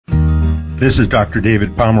This is Dr.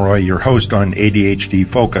 David Pomeroy, your host on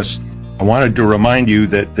ADHD Focus. I wanted to remind you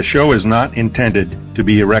that the show is not intended to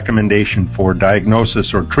be a recommendation for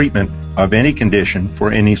diagnosis or treatment of any condition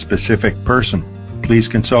for any specific person. Please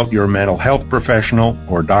consult your mental health professional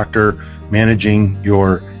or doctor managing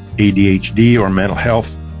your ADHD or mental health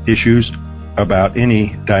issues about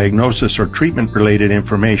any diagnosis or treatment-related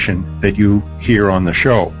information that you hear on the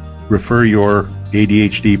show. Refer your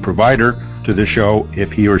ADHD provider to the show if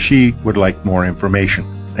he or she would like more information.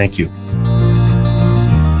 Thank you.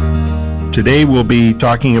 Today we'll be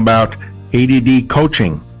talking about ADD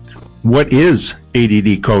coaching. What is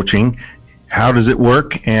ADD coaching? How does it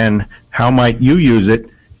work? And how might you use it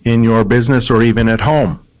in your business or even at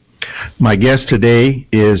home? My guest today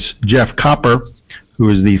is Jeff Copper, who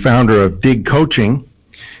is the founder of Dig Coaching.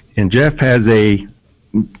 And Jeff has a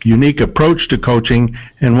unique approach to coaching,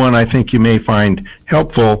 and one I think you may find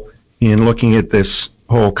helpful in looking at this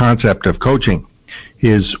whole concept of coaching.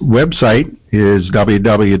 His website is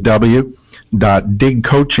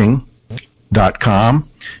www.digcoaching.com,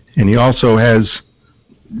 and he also has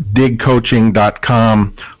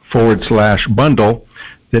digcoaching.com/bundle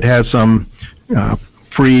that has some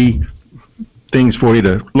free things for you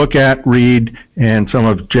to look at, read, and some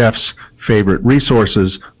of Jeff's favorite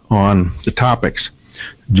resources on the topics.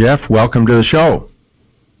 Jeff, welcome to the show.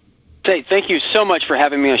 Thank you so much for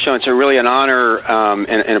having me on the show. It's really an honor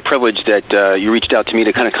and a privilege that you reached out to me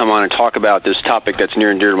to kind of come on and talk about this topic that's near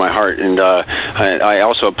and dear to my heart. And I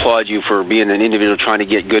also applaud you for being an individual trying to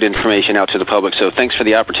get good information out to the public. So thanks for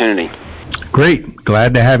the opportunity. Great.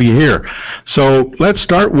 Glad to have you here. So let's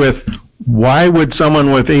start with, why would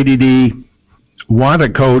someone with ADD want a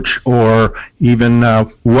coach, or even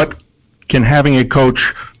what can having a coach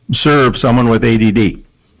serve someone with ADD?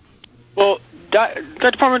 Well,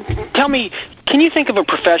 Dr. Palmer, tell me, can you think of a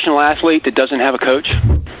professional athlete that doesn't have a coach?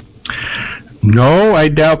 No, I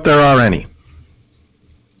doubt there are any.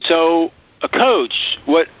 So a coach,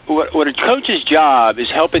 what a coach's job is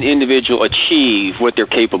help an individual achieve what they're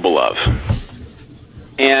capable of.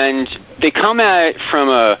 And they come at it from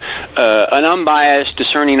an unbiased,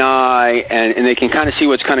 discerning eye, and they can kind of see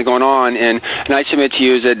what's kind of going on. And I submit to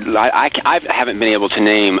you that I haven't been able to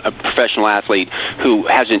name a professional athlete who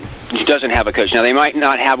doesn't have a coach. Now, they might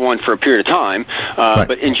not have one for a period of time, right,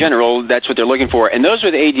 but in general, that's what they're looking for. And those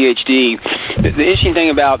with ADHD, the interesting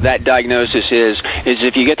thing about that diagnosis is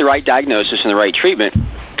if you get the right diagnosis and the right treatment,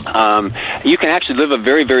 you can actually live a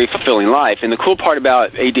very, very fulfilling life. And the cool part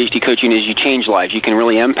about ADHD coaching is you change lives. You can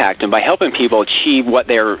really impact them by helping people achieve what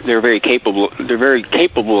they're very capable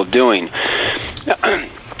of doing.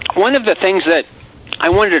 One of the things that I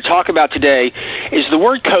wanted to talk about today is the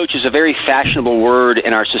word coach is a very fashionable word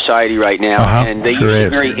in our society right now, and they use it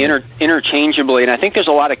very interchangeably, and I think there's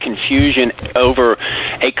a lot of confusion over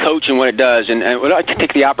a coach and what it does, and I would like to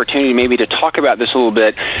take the opportunity maybe to talk about this a little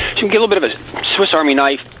bit, so we can get a little bit of a Swiss Army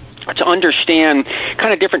knife to understand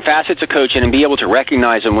kind of different facets of coaching and be able to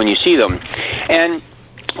recognize them when you see them. And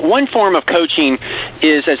one form of coaching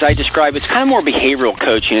is, as I describe, it's kind of more behavioral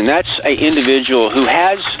coaching, and that's an individual who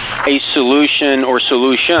has a solution or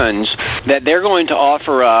solutions that they're going to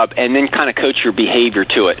offer up and then kind of coach your behavior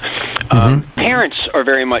to it. Parents are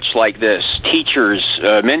very much like this. Teachers,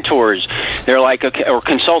 mentors, they're like, okay, or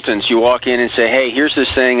consultants. You walk in and say, hey, here's this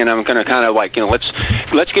thing, and I'm going to kind of like,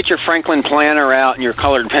 let's get your Franklin planner out and your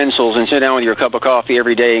colored pencils and sit down with your cup of coffee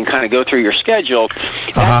every day and kind of go through your schedule.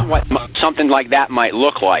 That's what something like that might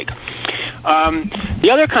look like. The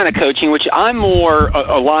other kind of coaching, which I'm more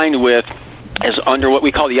aligned with, is under what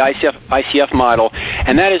we call the ICF model,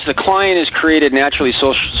 and that is the client is created naturally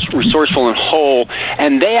resourceful and whole,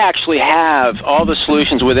 and they actually have all the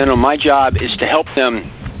solutions within them. My job is to help them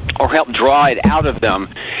or help draw it out of them.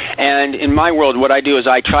 And in my world, what I do is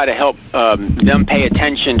I try to help them pay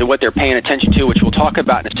attention to what they're paying attention to, which we'll talk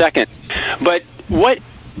about in a second. But what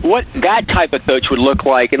that type of coach would look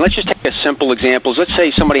like, and let's just take a simple example. Let's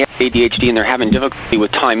say somebody has ADHD and they're having difficulty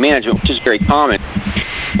with time management, which is very common.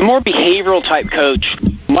 The more behavioral type coach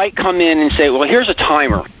might come in and say, well, here's a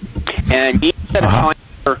timer, and you set a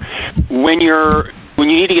timer when you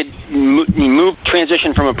need to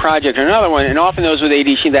transition from a project to another one, and often those with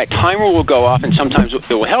ADHD, that timer will go off, and sometimes it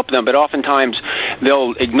will help them, but oftentimes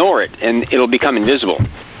they'll ignore it, and it'll become invisible.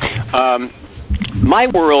 My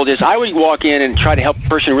world is I would walk in and try to help a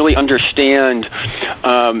person really understand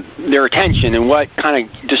their attention and what kind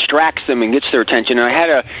of distracts them and gets their attention. And I had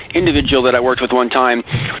an individual that I worked with one time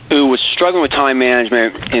who was struggling with time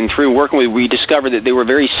management, and through working with, we discovered that they were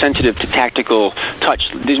very sensitive to tactical touch.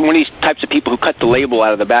 There's one of these types of people who cut the label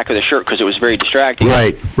out of the back of the shirt because it was very distracting.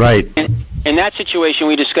 Right. in that situation,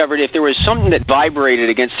 we discovered if there was something that vibrated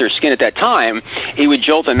against their skin at that time, it would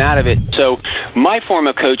jolt them out of it. So my form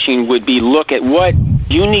of coaching would be look at what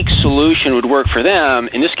unique solution would work for them,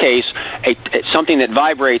 in this case, something that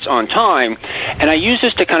vibrates on time. And I use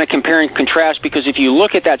this to kind of compare and contrast, because if you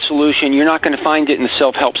look at that solution, you're not going to find it in the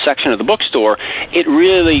self-help section of the bookstore. It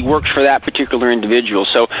really works for that particular individual.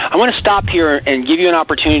 So I want to stop here and give you an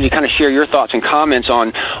opportunity to kind of share your thoughts and comments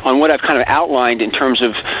on what I've kind of outlined in terms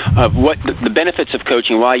of what the benefits of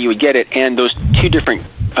coaching, why you would get it, and those two different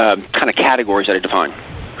kind of categories that I define.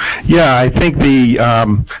 Yeah, I think the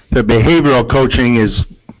behavioral coaching is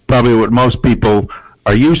probably what most people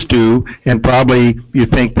are used to, and probably you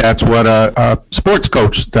think that's what a sports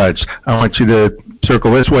coach does. I want you to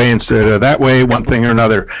circle this way instead of that way, one thing or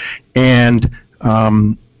another. And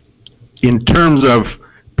in terms of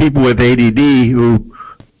people with ADD who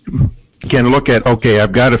can look at, okay,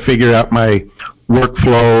 I've got to figure out my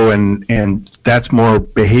workflow, and that's more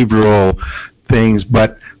behavioral things,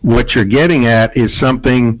 but what you're getting at is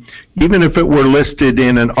something, even if it were listed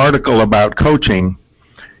in an article about coaching,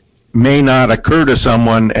 may not occur to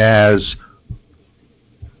someone as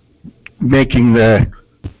drawing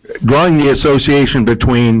the association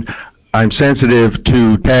between I'm sensitive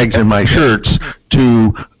to tags in my shirts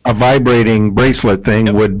to a vibrating bracelet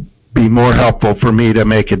thing would be more helpful for me to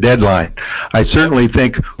make a deadline. I certainly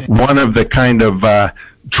think one of the kind of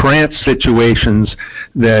trance situations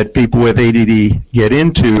that people with ADD get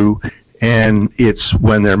into, and it's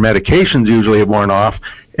when their medications usually have worn off,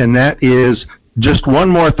 and that is just one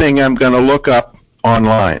more thing I'm going to look up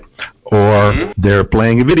online, or they're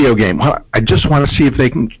playing a video game. Well, I just want to see if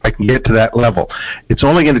I can get to that level. It's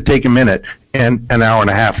only going to take a minute, and an hour and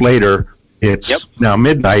a half later, it's now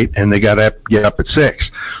midnight, and they got to get up at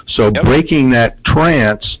 6. So breaking that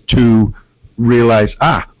trance to realize,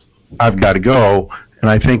 I've got to go. And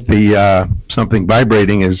I think the something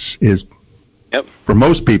vibrating is for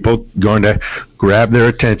most people going to grab their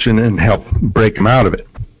attention and help break them out of it.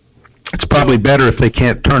 It's probably better if they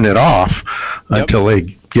can't turn it off until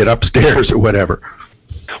they get upstairs or whatever.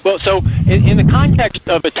 Well, so in the context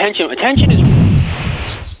of attention is,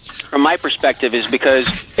 from my perspective, is because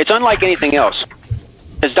it's unlike anything else.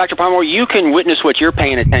 As Dr. Pomeroy, you can witness what you're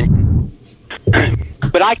paying attention to,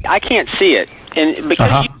 but I can't see it. And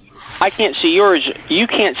because I can't see yours, you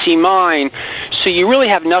can't see mine, so you really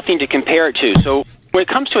have nothing to compare it to. So when it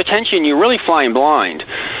comes to attention, you're really flying blind.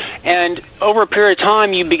 And over a period of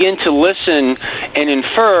time, you begin to listen and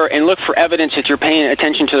infer and look for evidence that you're paying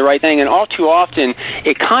attention to the right thing. And all too often,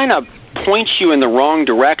 it kind of points you in the wrong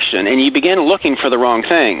direction, and you begin looking for the wrong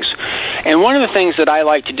things. And one of the things that I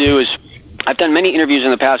like to do is, I've done many interviews in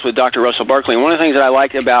the past with Dr. Russell Barkley, and one of the things that I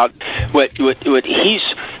like about what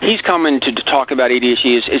he's coming to talk about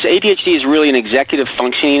ADHD is ADHD is really an executive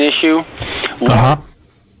functioning issue.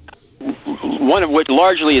 One of which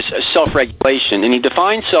largely is self-regulation, and he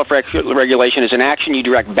defines self-regulation as an action you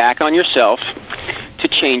direct back on yourself to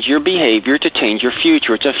change your behavior, to change your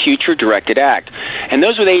future. It's a future-directed act. And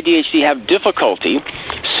those with ADHD have difficulty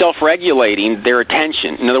self-regulating their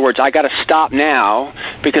attention. In other words, I got to stop now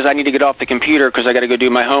because I need to get off the computer because I got to go do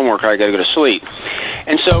my homework or I got to go to sleep.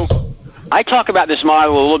 And so I talk about this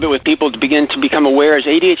model a little bit with people to begin to become aware as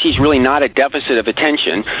ADHD is really not a deficit of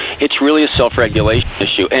attention. It's really a self-regulation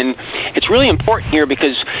issue. And it's really important here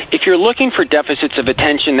because if you're looking for deficits of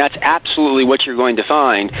attention, that's absolutely what you're going to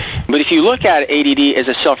find. But if you look at ADD as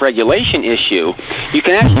a self-regulation issue, you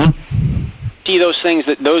can actually see those things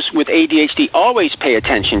that those with ADHD always pay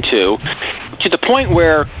attention to the point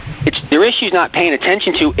where their issue's not paying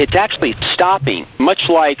attention to, it's actually stopping, much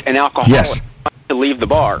like an alcoholic to leave the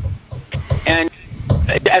bar. And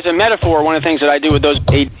as a metaphor, one of the things that I do with those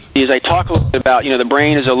ADD is I talk a little bit about, the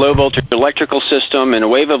brain is a low-voltage electrical system, and a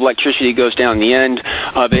wave of electricity goes down the end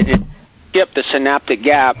of it. It skips the synaptic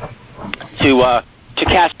gap to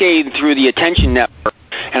cascade through the attention network.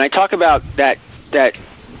 And I talk about that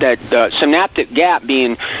synaptic gap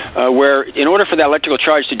being where, in order for that electrical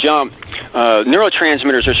charge to jump,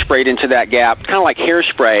 neurotransmitters are sprayed into that gap, kind of like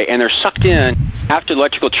hairspray, and they're sucked in after the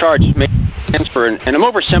electrical charge makes transfer. And I'm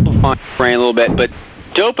oversimplifying the brain a little bit, but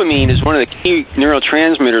dopamine is one of the key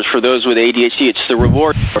neurotransmitters for those with ADHD. It's the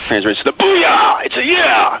reward neurotransmitter. It's the booyah! It's a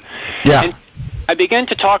yeah! And I began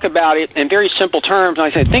to talk about it in very simple terms, and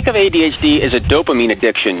I said, think of ADHD as a dopamine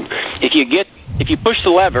addiction. If you push the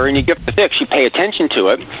lever and you get the fix, you pay attention to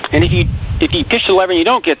it. And if you push the lever and you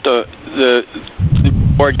don't get the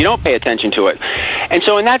reward, you don't pay attention to it. And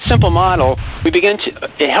so in that simple model,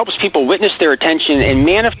 it helps people witness their attention and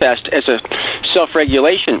manifest as a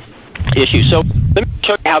self-regulation issue. So let me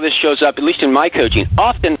show you how this shows up, at least in my coaching.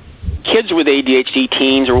 Often kids with ADHD,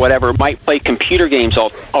 teens or whatever, might play computer games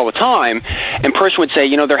all the time, and person would say,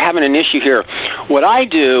 they're having an issue here. What I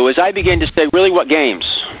do is I begin to say, really, what games?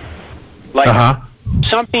 Like,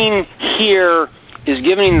 something here is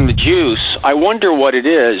giving them the juice. I wonder what it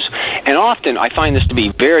is. And often I find this to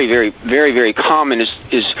be very, very, very, very common is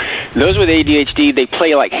those with ADHD, they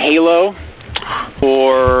play like Halo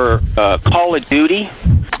or Call of Duty.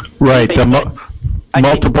 Right,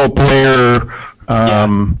 multiple player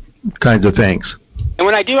kinds of things. And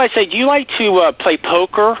when I do, I say, do you like to play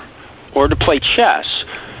poker or to play chess?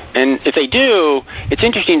 And if they do, it's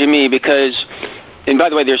interesting to me because, and by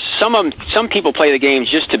the way, there's some people play the games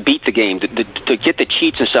just to beat the game, to get the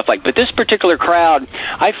cheats and stuff like. But this particular crowd,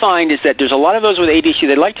 I find, is that there's a lot of those with ADHD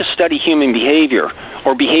that like to study human behavior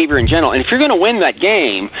or behavior in general. And if you're going to win that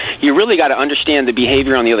game, you really got to understand the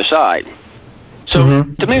behavior on the other side. So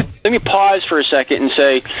let me pause for a second and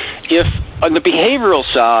say, if on the behavioral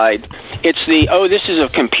side, it's this is a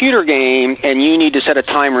computer game and you need to set a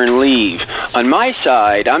timer and leave. On my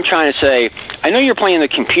side, I'm trying to say, I know you're playing the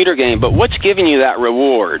computer game, but what's giving you that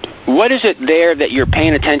reward? What is it there that you're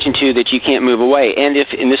paying attention to that you can't move away? And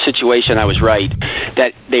if in this situation I was right,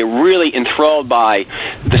 that they're really enthralled by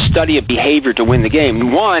the study of behavior to win the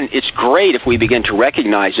game. One, it's great if we begin to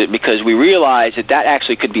recognize it because we realize that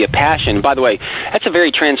actually could be a passion. By the way, that's a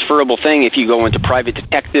very transferable thing if you go into private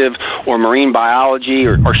detective or marine biology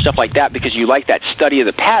or stuff like that because you like that study of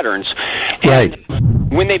the patterns. Right.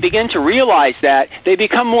 And when they begin to realize that, they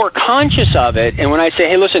become more conscious of it. And when I say,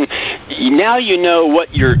 hey, listen, now you know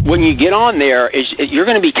when you get on there, you're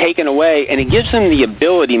going to be taken away, and it gives them the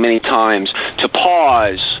ability many times to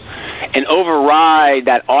pause and override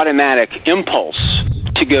that automatic impulse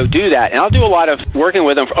to go do that. And I'll do a lot of working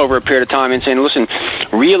with them over a period of time and saying, listen,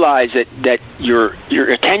 realize that your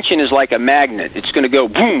attention is like a magnet. It's going to go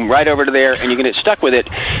boom right over to there, and you're going to get stuck with it.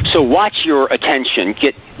 So watch your attention.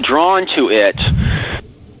 Get drawn to it.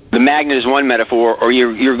 The magnet is one metaphor, or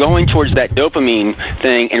you're going towards that dopamine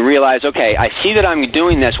thing and realize, okay, I see that I'm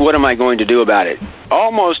doing this. What am I going to do about it?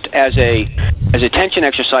 Almost as a tension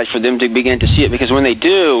exercise for them to begin to see it, because when they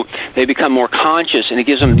do, they become more conscious, and it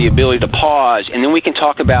gives them the ability to pause. And then we can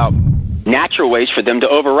talk about natural ways for them to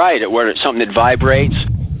override it, whether it's something that vibrates,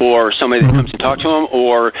 or somebody that comes and talks to them,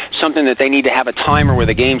 or something that they need to have a timer where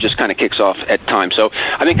the game just kind of kicks off at times. So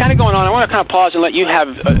I've been kind of going on. I want to kind of pause and let you have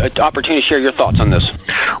an opportunity to share your thoughts on this.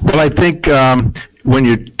 Well, I think when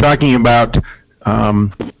you're talking about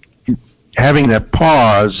having that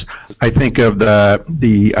pause, I think of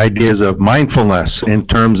the ideas of mindfulness in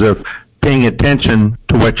terms of paying attention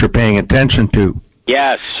to what you're paying attention to.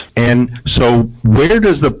 Yes. And so where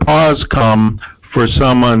does the pause come for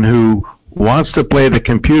someone who wants to play the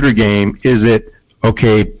computer game? Is it,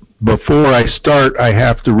 okay, before I start, I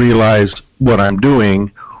have to realize what I'm doing,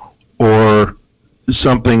 or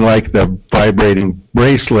something like the vibrating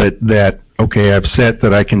bracelet that, okay, I've set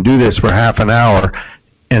that I can do this for half an hour,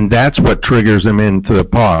 and that's what triggers them into the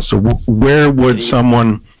pause. So where would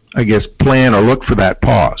someone, I guess, plan or look for that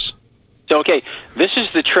pause? So, okay, this is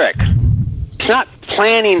the trick. It's not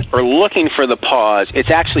planning or looking for the pause.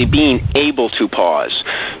 It's actually being able to pause.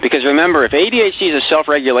 Because remember, if ADHD is a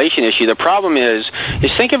self-regulation issue, the problem is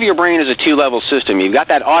think of your brain as a two-level system. You've got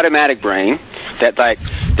that automatic brain that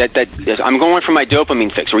I'm going for my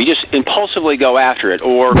dopamine fix, where you just impulsively go after it,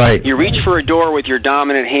 or you reach for a door with your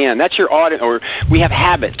dominant hand. That's your or we have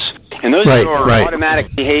habits, and those are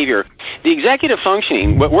automatic behavior. The executive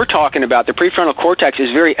functioning, what we're talking about, the prefrontal cortex,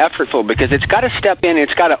 is very effortful because it's got to step in,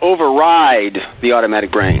 it's got to override the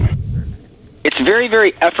automatic brain. It's very,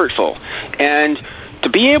 very effortful. And to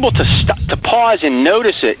be able to pause and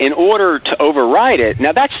notice it in order to override it,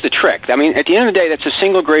 now that's the trick. I mean, at the end of the day, that's the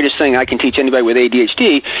single greatest thing I can teach anybody with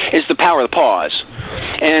ADHD is the power of the pause.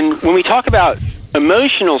 And when we talk about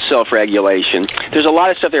emotional self-regulation, there's a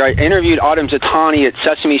lot of stuff there. I interviewed Autumn Zatani at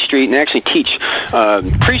Sesame Street and actually teach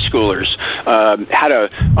preschoolers how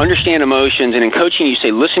to understand emotions. And in coaching, you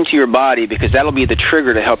say, listen to your body, because that'll be the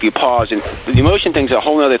trigger to help you pause. And the emotion thing's a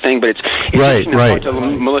whole other thing, but it's to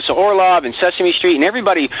Melissa Orlov and Sesame Street, and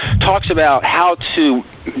everybody talks about how to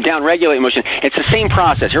down-regulate emotion. It's the same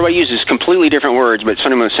process. Everybody uses completely different words, but it's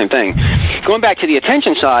fundamentally the same thing. Going back to the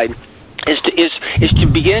attention side, is to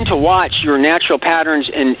begin to watch your natural patterns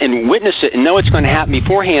and witness it and know it's going to happen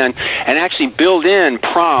beforehand, and actually build in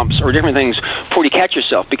prompts or different things before you catch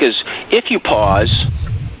yourself. Because if you pause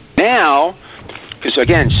now, because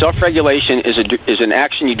again, self-regulation is an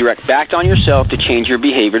action you direct back on yourself to change your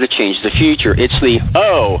behavior, to change the future. It's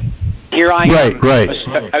here I am. Right.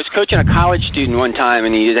 I was coaching a college student one time,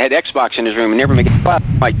 and he had Xbox in his room and never make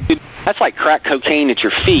it. Like, dude, that's like crack cocaine at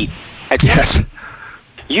your feet. Yes.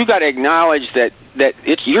 you got to acknowledge that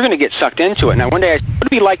you're going to get sucked into it. Now, one day, what would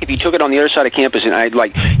it be like if you took it on the other side of campus and I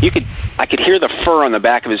could hear the fur on the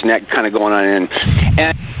back of his neck kind of going on in.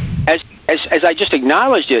 And as I just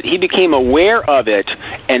acknowledged it, he became aware of it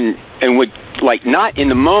and would, like, not in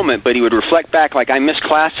the moment, but he would reflect back, like, I missed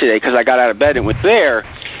class today because I got out of bed and was there.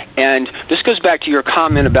 And this goes back to your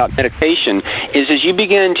comment about meditation, is as you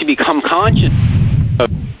begin to become conscious of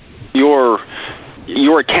your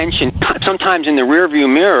attention, sometimes in the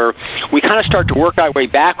rearview mirror, we kind of start to work our way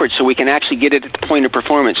backwards so we can actually get it at the point of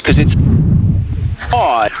performance, because it's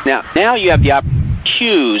odd. Now you have the opportunity to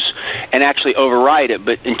choose and actually override it,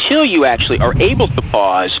 but until you actually are able to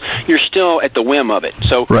pause, you're still at the whim of it.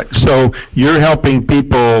 So right. So you're helping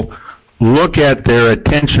people look at their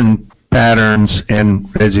attention patterns and,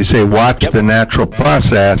 as you say, watch the natural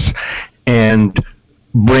process and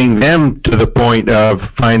bring them to the point of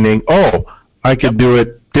finding, oh, I could do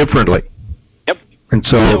it differently. Yep. And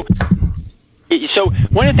so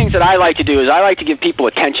one of the things that I like to do is I like to give people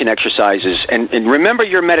attention exercises. And remember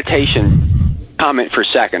your meditation comment for a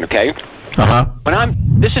second, okay? Uh-huh.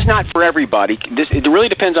 This is not for everybody. It really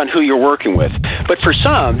depends on who you're working with. But for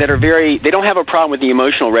some that are they don't have a problem with the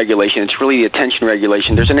emotional regulation. It's really the attention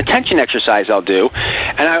regulation. There's an attention exercise I'll do.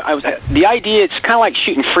 And the idea, it's kind of like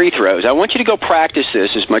shooting free throws. I want you to go practice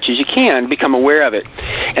this as much as you can, become aware of it.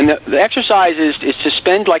 And the exercise is to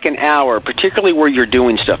spend like an hour, particularly where you're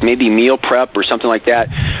doing stuff, maybe meal prep or something like that,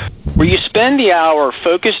 where you spend the hour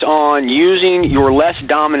focused on using your less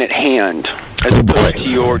dominant hand as opposed to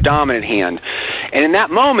your dominant hand. And in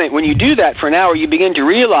that moment, when you do that for an hour, you begin to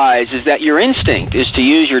realize is that your instinct is to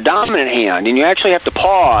use your dominant hand, and you actually have to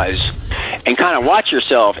pause and kind of watch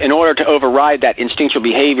yourself in order to override that instinctual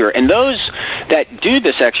behavior. And those that do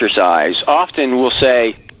this exercise often will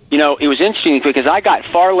say, you know, it was interesting because I got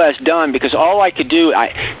far less done because all I could do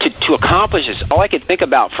to accomplish this, all I could think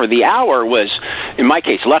about for the hour was, in my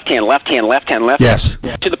case, left hand, left hand, left hand, left yes.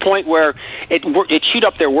 hand, to the point where it chewed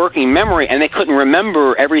up their working memory and they couldn't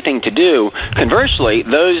remember everything to do. Conversely,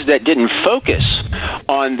 those that didn't focus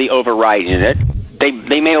on the overriding it,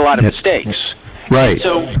 they made a lot of mistakes. Right.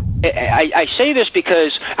 So I say this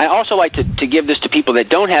because I also like to give this to people that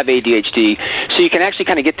don't have ADHD, so you can actually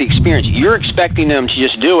kind of get the experience. You're expecting them to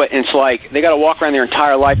just do it, and it's like they got to walk around their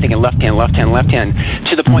entire life thinking left hand, left hand, left hand,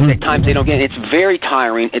 to the point that at times they don't get it. It's very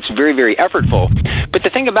tiring. It's very, very effortful. But the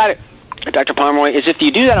thing about it, Dr. Pomeroy, is if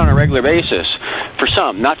you do that on a regular basis, for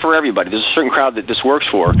some, not for everybody, there's a certain crowd that this works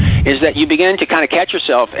for, is that you begin to kind of catch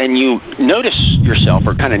yourself and you notice yourself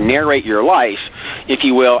or kind of narrate your life, if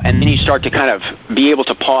you will, and then you start to kind of be able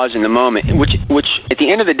to pause in the moment, which at the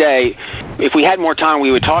end of the day, if we had more time,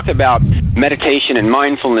 we would talk about meditation and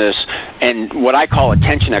mindfulness and what I call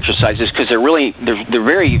attention exercises, because they're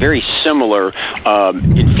very, very similar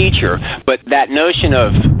in feature. But that notion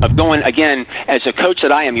of going, again, as a coach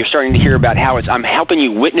that I am, you're starting to hear about how I'm helping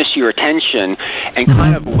you witness your attention and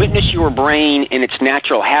kind of witness your brain in its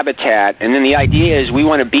natural habitat. And then the idea is we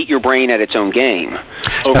want to beat your brain at its own game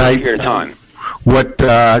over a period of time. What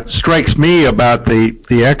strikes me about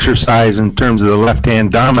the exercise in terms of the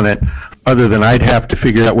left-hand dominant, other than I'd have to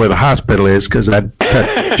figure out where the hospital is because I'd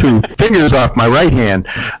cut 2 fingers off my right hand,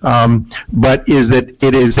 but is that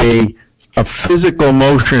it is a physical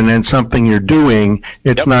motion and something you're doing.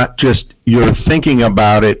 It's not just you're thinking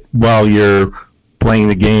about it while you're playing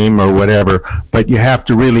the game or whatever, but you have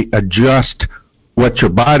to really adjust what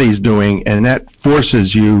your body's doing, and that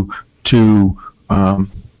forces you to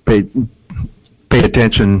pay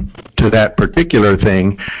attention to that particular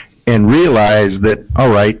thing and realize that, all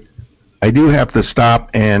right, I do have to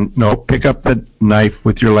stop and pick up the knife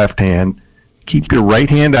with your left hand, keep your right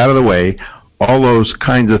hand out of the way, all those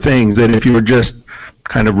kinds of things that if you were just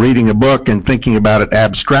kind of reading a book and thinking about it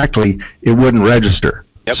abstractly, it wouldn't register.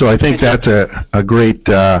 Yep. So I think that's a great...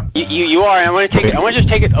 You are. And I want to just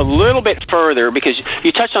take it a little bit further because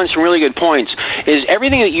you touched on some really good points. Is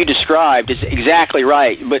everything that you described is exactly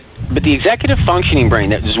right, but the executive functioning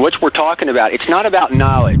brain, that is what we're talking about, it's not about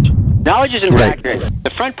knowledge. Knowledge isn't accurate. The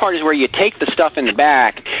front part is where you take the stuff in the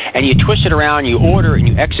back and you twist it around, you order and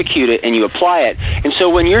you execute it and you apply it. And so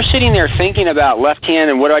when you're sitting there thinking about left hand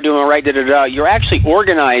and what do I do on right, you're actually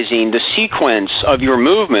organizing the sequence of your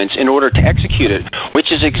movements in order to execute it, which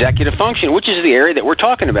is executive function, which is the area that we're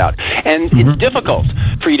talking about. And it's difficult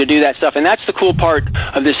for you to do that stuff. And that's the cool part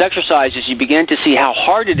of this exercise is you begin to see how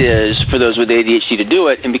hard it is for those with ADHD to do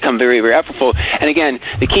it and become very, very effortful. And again,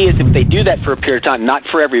 the key is if they do that for a period of time, not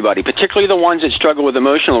for everybody, particularly the ones that struggle with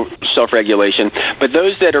emotional self-regulation. But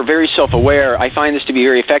those that are very self-aware, I find this to be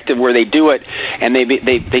very effective, where they do it and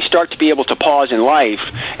they start to be able to pause in life.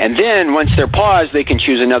 And then once they're paused, they can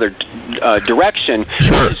choose another direction.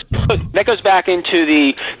 Sure. That goes back into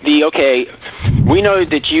the okay, we know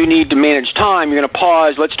that you need to manage time. You're going to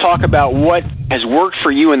pause. Let's talk about what has worked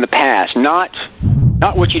for you in the past, not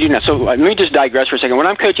what you do now. So let me just digress for a second. When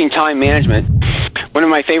I'm coaching time management, one of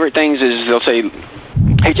my favorite things is they'll say,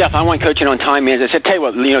 hey, Jeff, I want coaching on time management. I said, tell you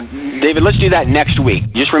what, David, let's do that next week.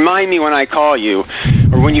 Just remind me when I call you,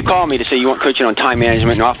 or when you call me, to say you want coaching on time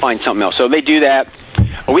management, and I'll find something else. So they do that.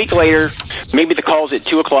 A week later, maybe the call's at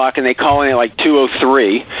 2 o'clock, and they call in at like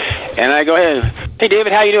 2:03, and I go, hey,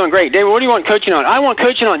 David, how you doing? Great. David, what do you want coaching on? I want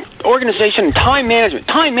coaching on organization and time management.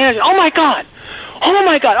 Time management. Oh, my God,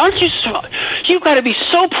 aren't you've got to be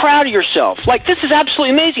so proud of yourself. Like, this is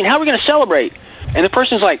absolutely amazing. How are we going to celebrate? And the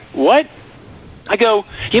person's like, what? I go,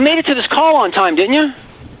 you made it to this call on time, didn't you?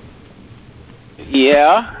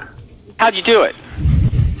 Yeah. How'd you do it?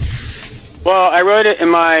 Well, I wrote it in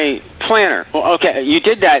my planner. Well, okay, you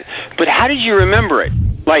did that, but how did you remember it?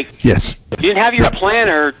 Like, yes. You didn't have your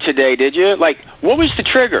planner today, did you? Like, what was the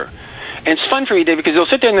trigger? And it's fun for me, Dave, because they'll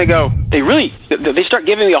sit there and they start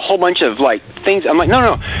giving me a whole bunch of, like, things. I'm like,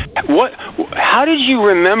 no. How did you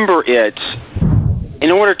remember it in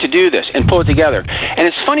order to do this and pull it together? And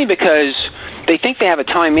it's funny because they think they have a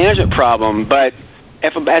time management problem, but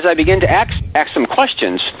as I begin to ask them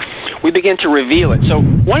questions, we begin to reveal it. So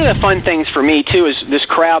one of the fun things for me, too, is this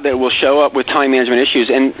crowd that will show up with time management issues.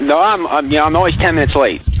 And though I'm always 10 minutes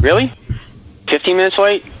late. Really? 15 minutes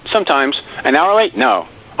late? Sometimes. An hour late? No.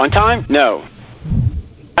 On time? No.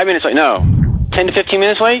 5 minutes late? No. 10 to 15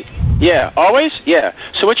 minutes late? Yeah. Always? Yeah.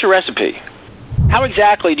 So what's your recipe? How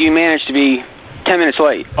exactly do you manage to be 10 minutes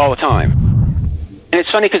late all the time? And it's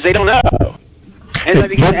funny because they don't know. And I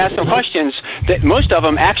begin to ask them questions that most of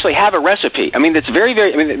them actually have a recipe. I mean, it's very,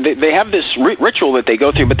 very, they have this ritual that they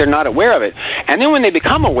go through, but they're not aware of it. And then when they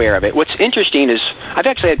become aware of it, what's interesting is I've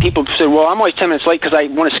actually had people say, well, I'm always 10 minutes late because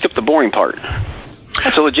I want to skip the boring part.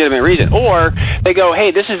 That's a legitimate reason. Or they go,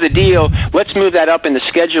 hey, this is the deal. Let's move that up in the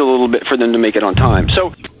schedule a little bit for them to make it on time.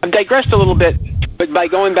 So I've digressed a little bit, but by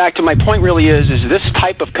going back to my point really is this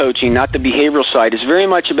type of coaching, not the behavioral side, is very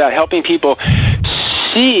much about helping people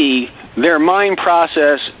see their mind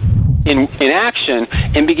process in action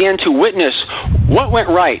and begin to witness what went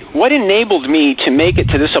right, what enabled me to make it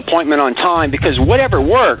to this appointment on time, because whatever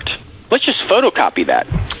worked, let's just photocopy that.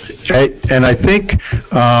 And I think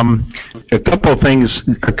a couple of things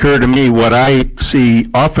occur to me. What I see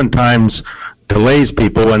oftentimes delays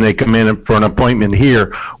people when they come in for an appointment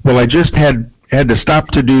here. Well, I just had to stop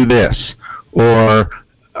to do this, or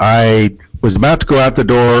I was about to go out the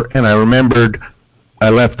door and I remembered I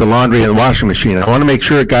left the laundry in the washing machine. I want to make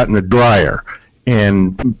sure it got in the dryer,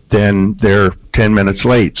 and then they're 10 minutes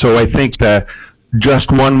late. So I think that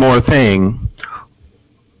just one more thing,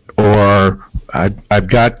 or I've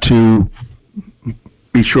got to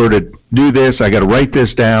be sure to do this, I got to write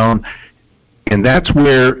this down, and that's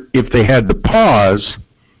where if they had the pause,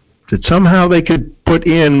 that somehow they could put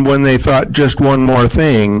in when they thought just one more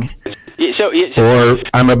thing, or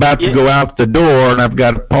I'm about to go out the door and I've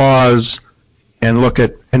got to pause and look at,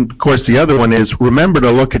 and of course the other one is remember to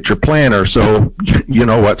look at your planner so you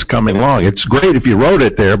know what's coming along. It's great if you wrote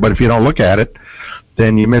it there, but if you don't look at it,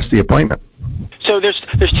 then you miss the appointment. So there's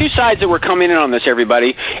two sides that we're coming in on this,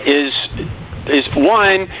 everybody. Is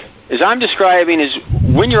one, as I'm describing, is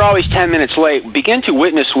when you're always 10 minutes late, begin to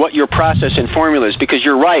witness what your process and formula is, because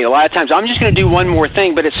you're right. A lot of times I'm just going to do one more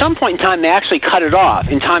thing, but at some point in time they actually cut it off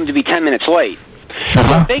in time to be 10 minutes late. So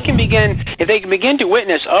if they can begin to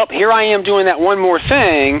witness, here I am doing that one more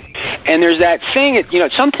thing, and there's that thing,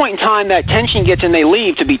 at some point in time that tension gets and they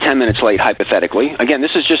leave to be 10 minutes late, hypothetically. Again,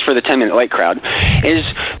 this is just for the 10-minute late crowd.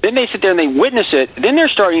 Then they sit there and they witness it. Then they're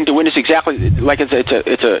starting to witness exactly like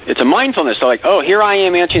it's a mindfulness. They're like, here I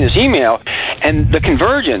am answering this email, and the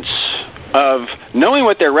convergence of knowing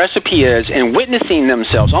what their recipe is and witnessing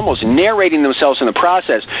themselves, almost narrating themselves in the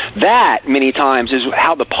process, that many times is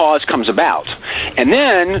how the pause comes about. And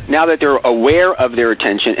then, now that they're aware of their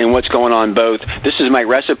attention and what's going on, both this is my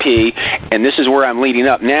recipe and this is where I'm leading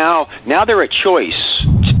up, now they're at choice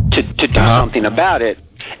to do something about it.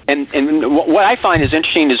 And what I find is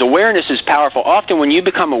interesting is awareness is powerful. Often when you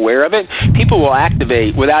become aware of it, people will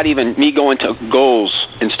activate without even me going to goals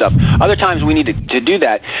and stuff. Other times we need to do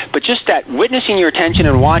that. But just that witnessing your attention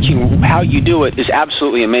and watching how you do it is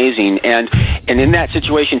absolutely amazing. And in that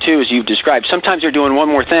situation, too, as you've described, sometimes they're doing one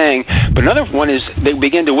more thing, but another one is they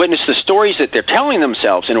begin to witness the stories that they're telling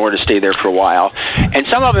themselves in order to stay there for a while. And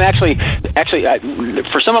some of them actually,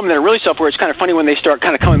 for some of them that are really self-aware, it's kind of funny when they start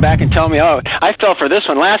kind of coming back and telling me, oh, I fell for this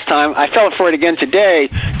one last time, I fell for it again today.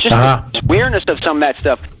 Just awareness of some of that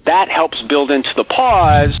stuff, that helps build into the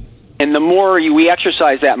pause, and the more we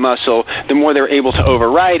exercise that muscle, the more they're able to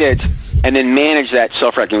override it and then manage that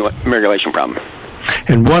self-regulation problem.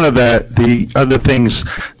 And one of the other things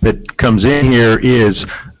that comes in here is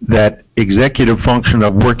that executive function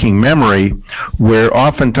of working memory, where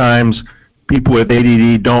oftentimes people with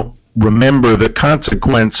ADD don't remember the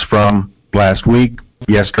consequence from last week,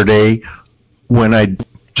 yesterday, when I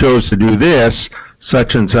chose to do this,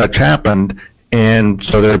 such and such happened, and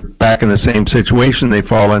so they're back in the same situation. They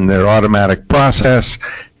fall in their automatic process,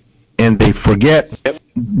 and they forget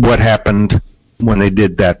what happened when they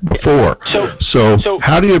did that before. So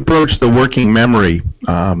how do you approach the working memory?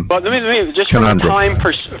 Well, let me just from a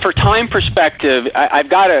time perspective, I've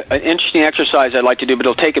got an interesting exercise I'd like to do, but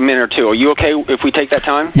it'll take a minute or two. Are you okay if we take that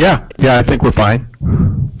time? Yeah, I think we're fine.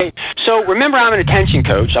 Okay. So remember, I'm an attention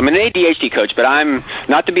coach. I'm an ADHD coach, but I'm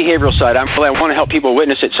not the behavioral side. I want to help people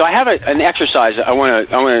witness it. So I have an exercise I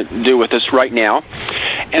want to do with this right now.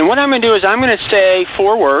 And what I'm going to do is I'm going to say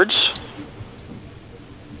 4 words.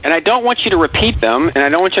 And I don't want you to repeat them, and I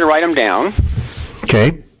don't want you to write them down.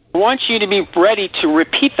 Okay. I want you to be ready to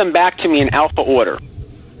repeat them back to me in alpha order.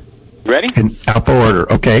 Ready? In alpha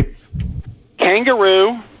order, okay.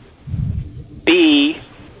 Kangaroo, bee,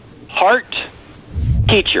 heart,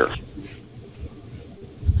 teacher.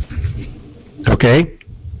 Okay.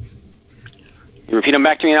 You repeat them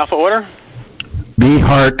back to me in alpha order? Bee,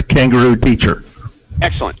 heart, kangaroo, teacher.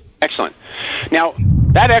 Excellent. Now,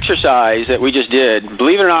 that exercise that we just did,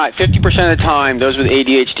 believe it or not, 50% of the time, those with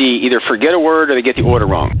ADHD either forget a word or they get the order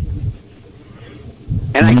wrong.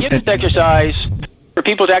 And I give this exercise for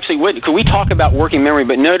people to actually witness, because we talk about working memory,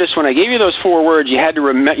 but notice when I gave you those 4 words, you had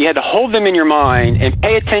to hold them in your mind and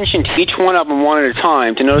pay attention to each one of them one at a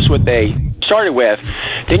time to notice what they started with.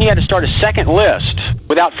 Then you had to start a second list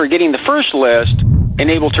without forgetting the first list and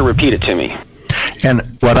able to repeat it to me.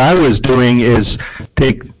 And what I was doing is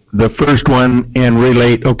take the first one and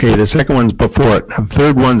relate, okay, the second one's before it, the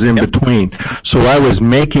third one's in between. So I was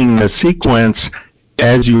making the sequence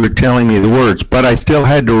as you were telling me the words, but I still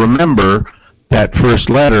had to remember that first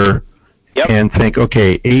letter and think,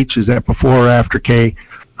 okay, H, is that before or after K?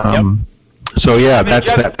 So, yeah, that's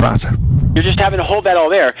that process. You're just having to hold that all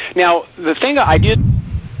there. Now, the thing I do,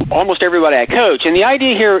 almost everybody I coach, and the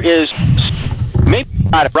idea here is, maybe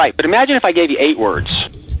not right, but imagine if I gave you 8 words,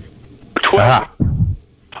 12.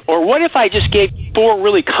 Or what if I just gave 4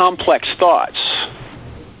 really complex thoughts?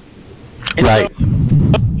 And right. So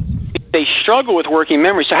they struggle with working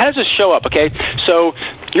memory. So how does this show up, okay? So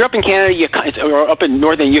you're up in Canada, or up in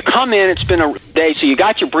Northern, you come in, it's been a day, so you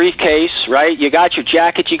got your briefcase, right? You got your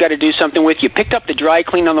jacket you got to do something with. You picked up the dry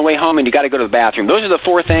clean on the way home, and you got to go to the bathroom. Those are the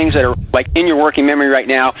 4 things that are like in your working memory right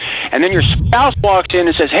now. And then your spouse walks in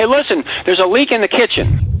and says, hey, listen, there's a leak in the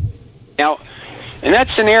kitchen. Now, in that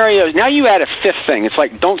scenario, now you add a 5th thing. It's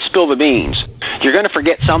like, don't spill the beans. You're going to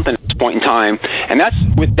forget something at this point in time. And that's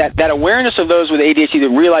with that awareness of those with ADHD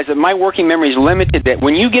that realize that my working memory is limited, that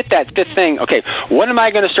when you get that 5th thing, okay, what am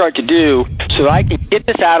I going to start to do so that I can get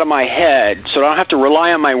this out of my head so I don't have to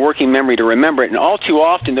rely on my working memory to remember it? And all too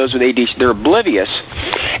often, those with ADHD, they're oblivious,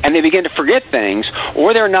 and they begin to forget things,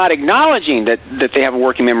 or they're not acknowledging that they have a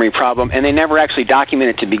working memory problem, and they never actually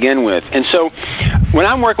document it to begin with. And so when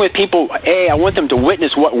I'm working with people, I want them to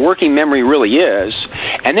witness what working memory really is,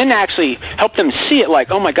 and then actually help them see it like,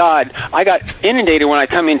 oh my God, I got inundated when I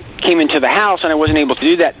came into the house and I wasn't able to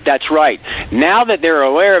do that. That's right. Now that they're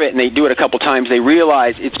aware of it and they do it a couple times, they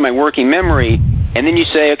realize it's my working memory. And then you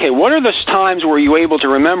say, okay, what are those times where you were able to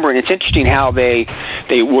remember? And it's interesting how they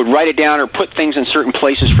would write it down or put things in certain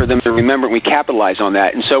places for them to remember, and we capitalize on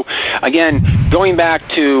that. And so, again, going back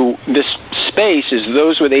to this space is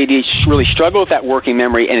those with ADHD really struggle with that working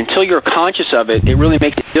memory, and until you're conscious of it, it really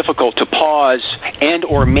makes it difficult to pause and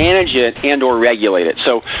or manage it and or regulate it.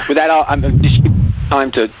 So with that, I'm just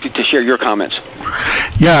time to share your comments.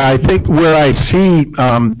 Yeah, I think where I see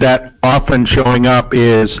that often showing up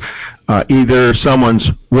is either someone's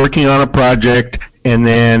working on a project and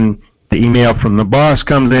then the email from the boss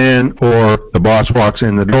comes in, or the boss walks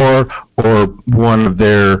in the door, or one of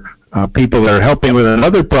their people that are helping with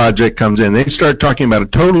another project comes in. They start talking about a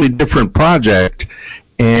totally different project,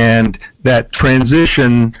 and that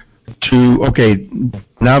transition to, okay,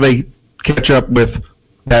 now they catch up with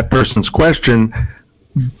that person's question,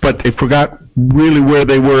 but they forgot really where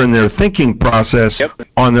they were in their thinking process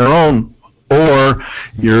on their own. Or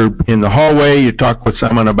you're in the hallway, you talk with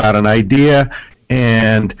someone about an idea,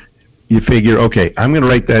 and you figure, okay, I'm going to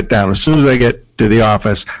write that down. As soon as I get to the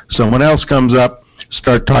office, someone else comes up,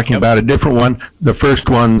 start talking about a different one. The first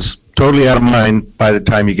one's totally out of mind by the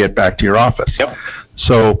time you get back to your office.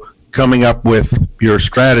 So coming up with your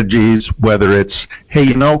strategies, whether it's,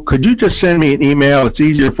 hey, could you just send me an email? It's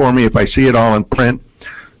easier for me if I see it all in print.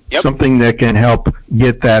 Something that can help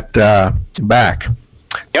get that back.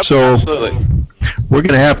 So absolutely. We're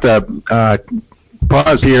going to have to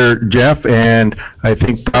pause here, Jeff, and I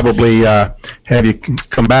think probably have you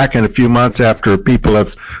come back in a few months after people have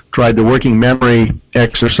tried the working memory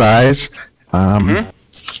exercise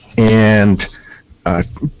and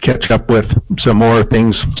catch up with some more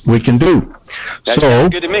things we can do. That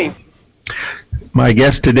sounds good to me. My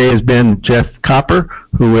guest today has been Jeff Copper,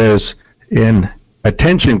 who is an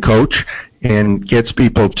attention coach and gets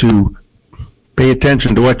people to pay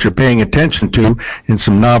attention to what you're paying attention to in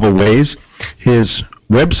some novel ways. His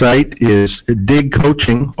website is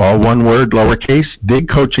digcoaching, all one word, lowercase,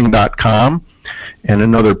 digcoaching.com. And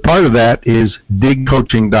another part of that is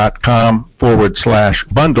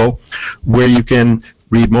digcoaching.com/bundle, where you can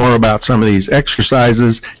read more about some of these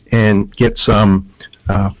exercises and get some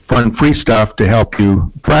fun free stuff to help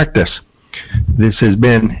you practice. This has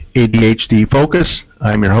been ADHD Focus.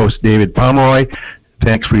 I'm your host, David Pomeroy.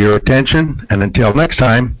 Thanks for your attention, and until next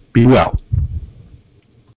time, be well.